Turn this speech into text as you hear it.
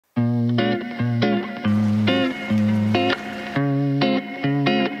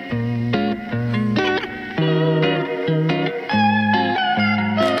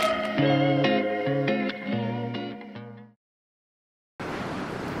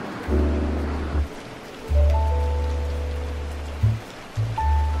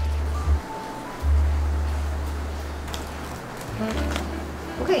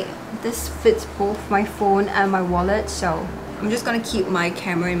This fits both my phone and my wallet, so I'm just gonna keep my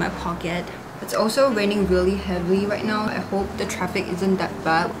camera in my pocket. It's also raining really heavily right now. I hope the traffic isn't that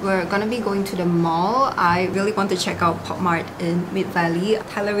bad. We're gonna be going to the mall. I really want to check out popmart in Mid Valley.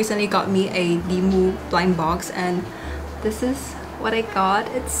 Tyler recently got me a Limu blind box and this is what I got.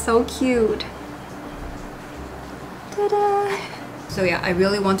 It's so cute. Ta-da! So yeah, I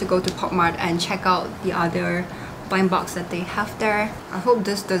really want to go to popmart and check out the other blind box that they have there. I hope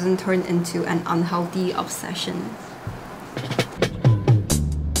this doesn't turn into an unhealthy obsession.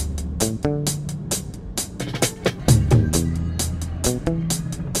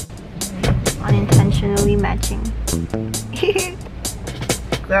 Unintentionally matching.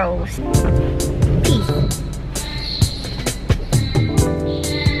 Gross. Peace.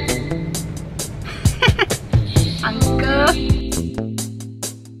 Uncle.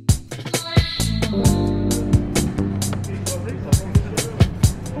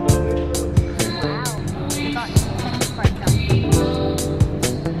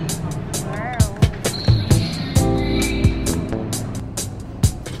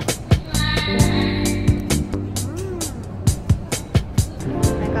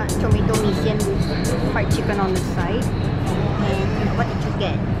 Fried chicken on the side. And what did you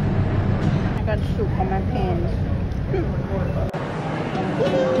get? I got soup on my pants. Cute.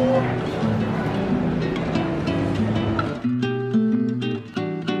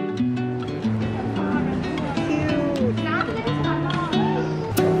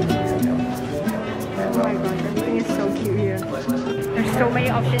 Oh my gosh, everything is so cute here. There's so many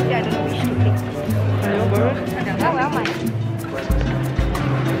options here, I don't know which to pick. Hello, bro. Oh well, mine.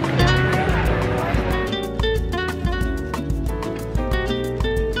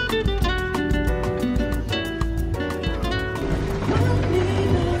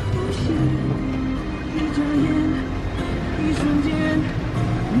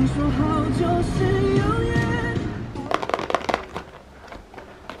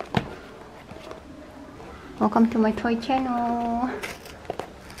 Welcome to my toy channel.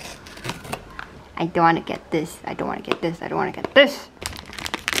 I don't want to get this. I don't want to get this. I don't want to get this.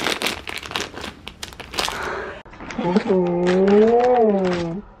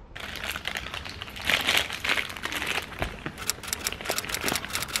 Oh.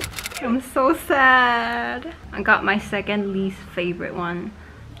 I'm so sad. I got my second least favorite one.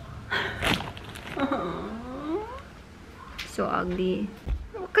 So ugly.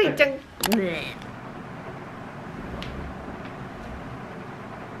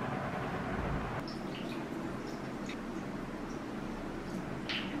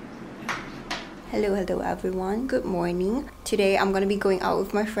 Hello everyone, good morning. Today I'm gonna be going out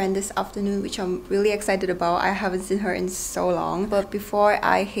with my friend this afternoon, which I'm really excited about. I haven't seen her in so long. But before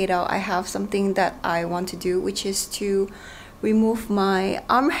I head out, I have something that I want to do, which is to remove my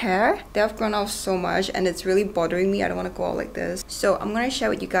arm hair. They have grown out so much and it's really bothering me. I don't want to go out like this. So I'm gonna share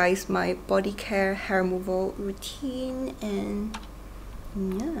with you guys my body care hair removal routine, and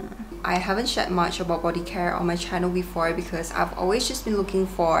yeah, I haven't shared much about body care on my channel before because I've always just been looking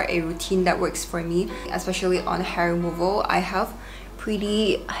for a routine that works for me, especially on hair removal. I have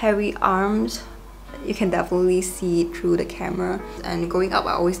pretty hairy arms. You can definitely see through the camera, and growing up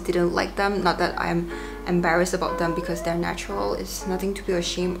I always didn't like them. Not that I'm embarrassed about them because they're natural, it's nothing to be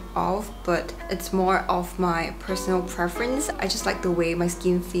ashamed of, but it's more of my personal preference. I just like the way my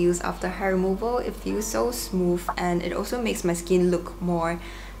skin feels after hair removal. It feels so smooth and it also makes my skin look more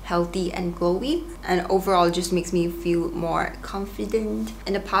healthy and glowy, and overall just makes me feel more confident.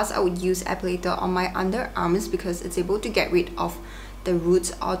 In the past I would use epilator on my underarms because it's able to get rid of the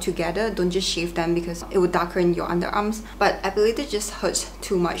roots altogether. Don't just shave them because it would darken your underarms, but epilator just hurts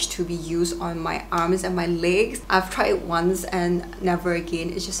too much to be used on my arms and my legs. I've tried it once and never again.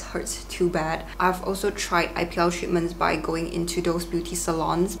 It just hurts too bad. I've also tried IPL treatments by going into those beauty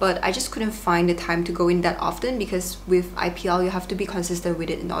salons, but I just couldn't find the time to go in that often because with IPL you have to be consistent with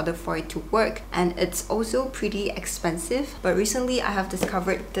it in order for it to work, and it's also pretty expensive. But recently I have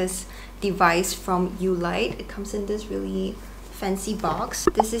discovered this device from Ulike. It comes in this really fancy box.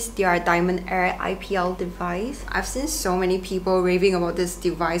 This is their Diamond Air IPL device. I've seen so many people raving about this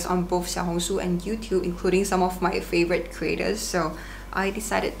device on both Xiaohongshu and YouTube, including some of my favorite creators, so I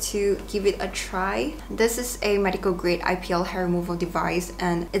decided to give it a try. This is a medical grade IPL hair removal device,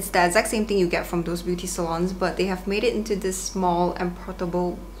 and it's the exact same thing you get from those beauty salons, but they have made it into this small and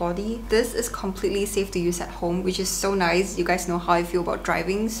portable body. This is completely safe to use at home, which is so nice. You guys know how I feel about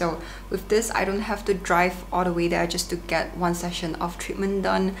driving, so with this I don't have to drive all the way there just to get one session of treatment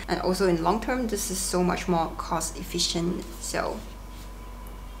done. And also in long term, this is so much more cost efficient. So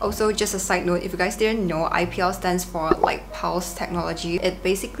Also, just a side note, if you guys didn't know, IPL stands for light pulse technology. It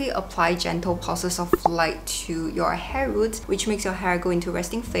basically applies gentle pulses of light to your hair roots, which makes your hair go into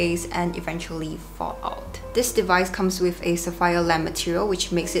resting phase and eventually fall out. This device comes with a sapphire lamp material,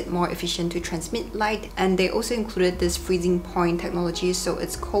 which makes it more efficient to transmit light, and they also included this freezing point technology, so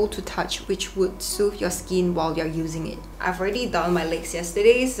it's cold to touch, which would soothe your skin while you're using it. I've already done my legs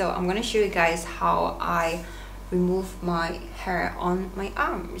yesterday, so I'm gonna show you guys how I remove my hair on my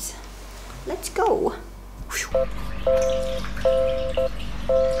arms. Let's go.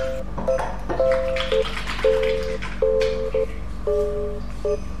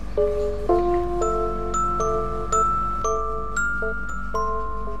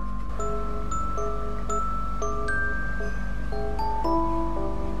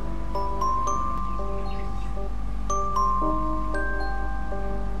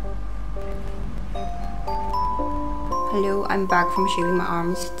 Hello, I'm back from shaving my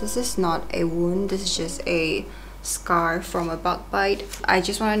arms. This is not a wound, this is just a scar from a bug bite. I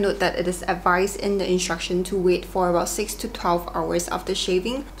just want to note that it is advised in the instruction to wait for about 6 to 12 hours after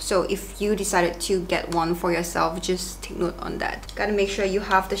shaving. So if you decided to get one for yourself, just take note on that. Gotta make sure you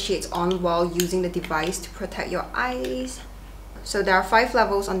have the shades on while using the device to protect your eyes. So there are 5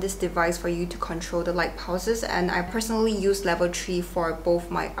 levels on this device for you to control the light pulses, and I personally use level 3 for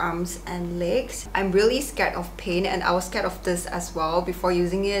both my arms and legs. I'm really scared of pain, and I was scared of this as well before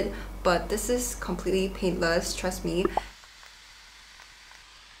using it, but this is completely painless, trust me.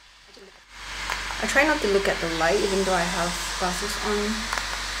 I try not to look at the light even though I have glasses on.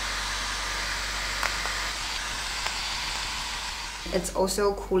 It's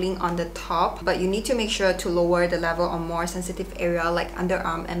also cooling on the top, but you need to make sure to lower the level on more sensitive area like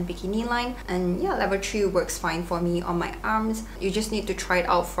underarm and bikini line. And yeah, level 3 works fine for me on my arms. You just need to try it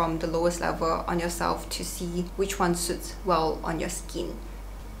out from the lowest level on yourself to see which one suits well on your skin.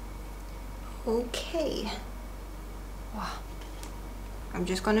 Okay. Wow. I'm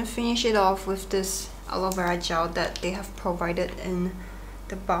just gonna finish it off with this aloe vera gel that they have provided in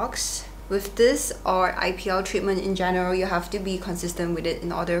the box. With this or IPL treatment in general, you have to be consistent with it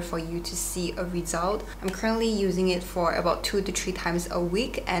in order for you to see a result. I'm currently using it for about 2 to 3 times a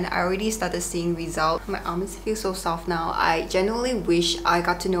week, and I already started seeing results. My arms feel so soft now. I genuinely wish I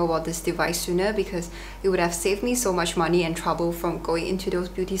got to know about this device sooner because it would have saved me so much money and trouble from going into those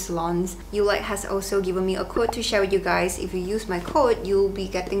beauty salons. Ulike has also given me a code to share with you guys. If you use my code, you'll be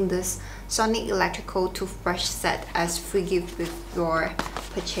getting this Sonic electrical toothbrush set as free gift with your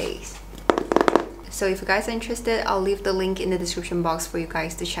purchase. So if you guys are interested, I'll leave the link in the description box for you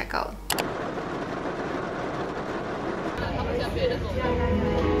guys to check out.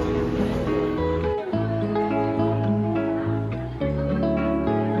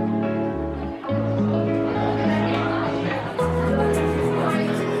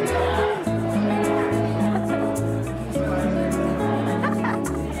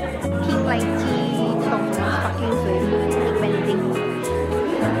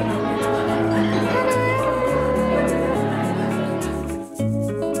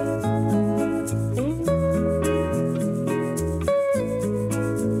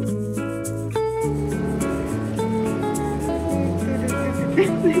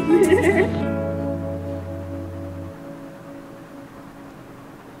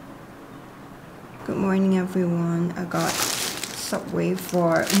 Good morning everyone. I got Subway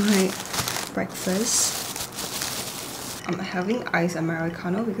for my breakfast. I'm having iced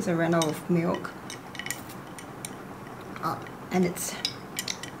Americano because I ran out of milk. And it's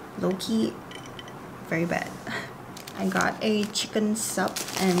low-key very bad. I got a chicken sub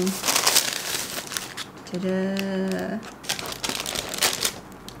and ta-da!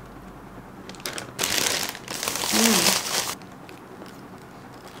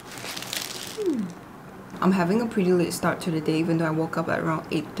 I'm having a pretty late start to the day even though I woke up at around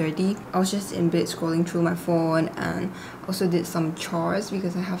 8:30. I was just in bed scrolling through my phone and also did some chores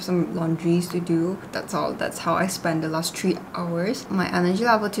because I have some laundries to do. That's all. That's how I spent the last 3 hours. My energy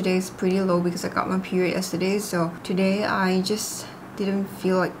level today is pretty low because I got my period yesterday, so today I just didn't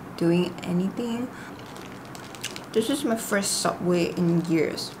feel like doing anything. This is my first Subway in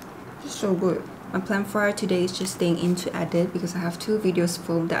years. It's so good. My plan for today is just staying in to edit because I have 2 videos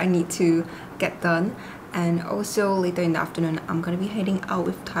filmed that I need to get done. And also later in the afternoon, I'm gonna be heading out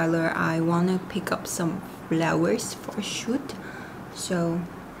with Tyler. I wanna pick up some flowers for a shoot. So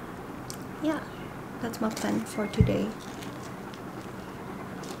yeah, that's my plan for today.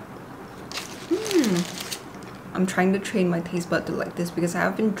 I'm trying to train my taste bud to like this because I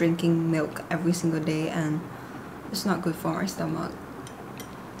have been drinking milk every single day and it's not good for my stomach.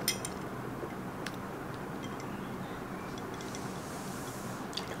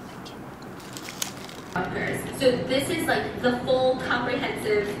 So this is like the full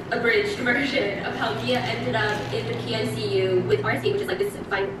comprehensive abridged version of how Mia ended up in the PICU with RSV, which is like this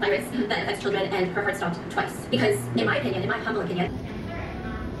virus that affects children, and her heart stopped twice. Because in my opinion, in my humble opinion,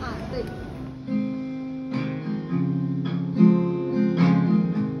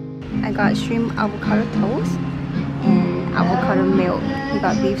 I got shrimp avocado toast and avocado milk. We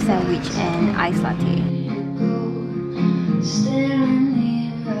got beef sandwich and iced latte.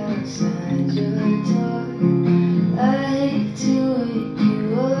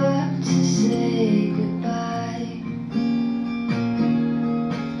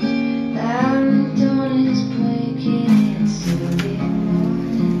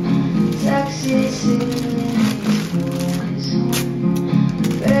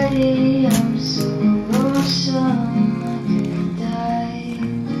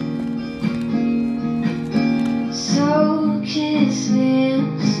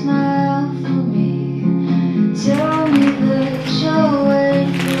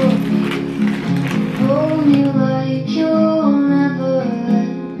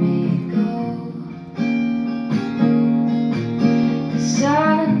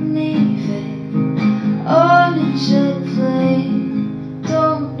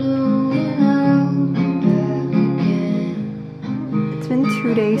 It's been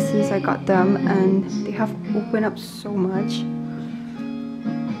 2 days since I got them and they have opened up so much.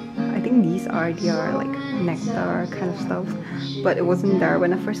 I think these are their like nectar kind of stuff, but it wasn't there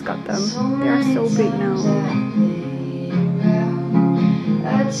when I first got them. They are so big now.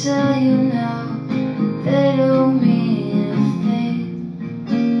 I tell you now, they don't mean a thing.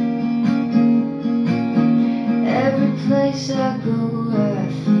 Every place I go, I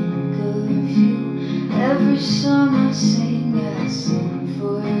think of you. Every song I sing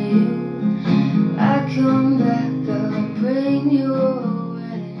for you. I come back